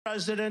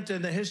president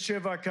in the history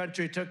of our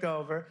country took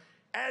over,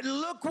 and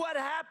look what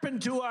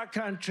happened to our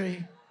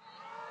country.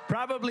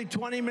 Probably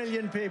 20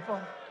 million people.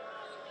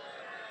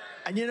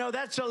 And you know,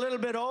 that's a little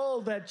bit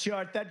old, that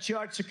chart. That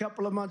chart's a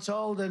couple of months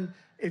old, and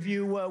if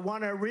you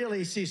want to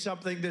really see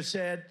something that's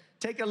said,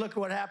 take a look at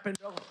what happened.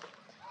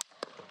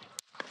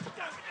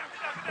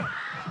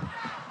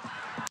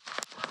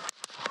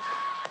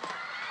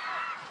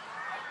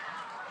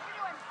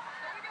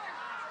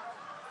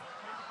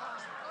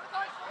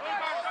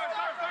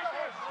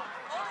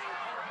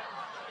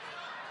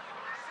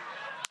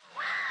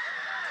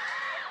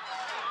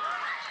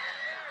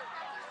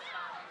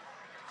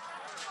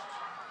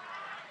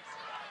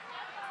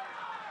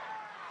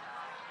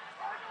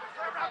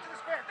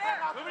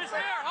 Moving his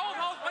hair.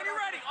 Hold. When you're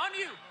ready. On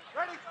you.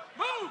 Ready.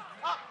 Move.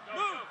 Up.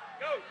 Move.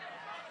 Go.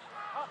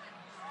 Up.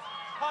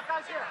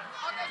 Hawkeye's here.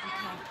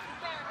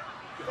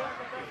 We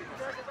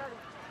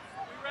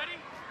ready?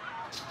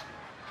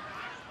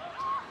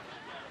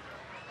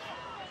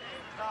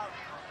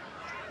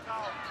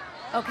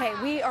 Okay,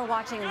 we are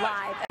watching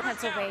live in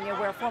Pennsylvania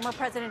where former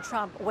President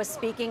Trump was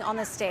speaking on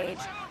the stage.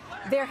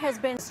 There has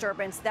been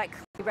disturbance. That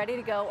could be ready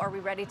to go. Are we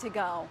ready to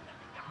go?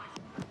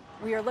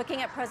 We are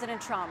looking at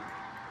President Trump.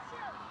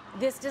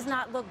 This does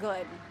not look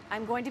good.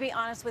 I'm going to be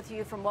honest with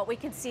you. From what we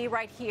can see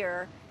right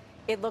here,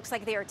 it looks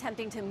like they are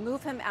attempting to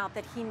move him out,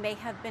 that he may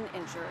have been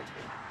injured.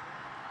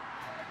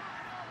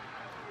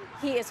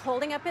 He is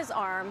holding up his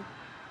arm.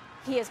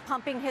 He is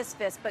pumping his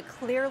fist, but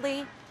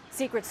clearly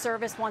Secret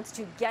Service wants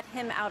to get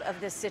him out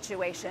of this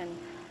situation.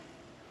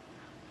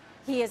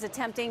 He is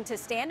attempting to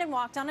stand and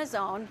walk on his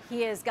own.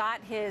 He has got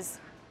his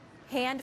hand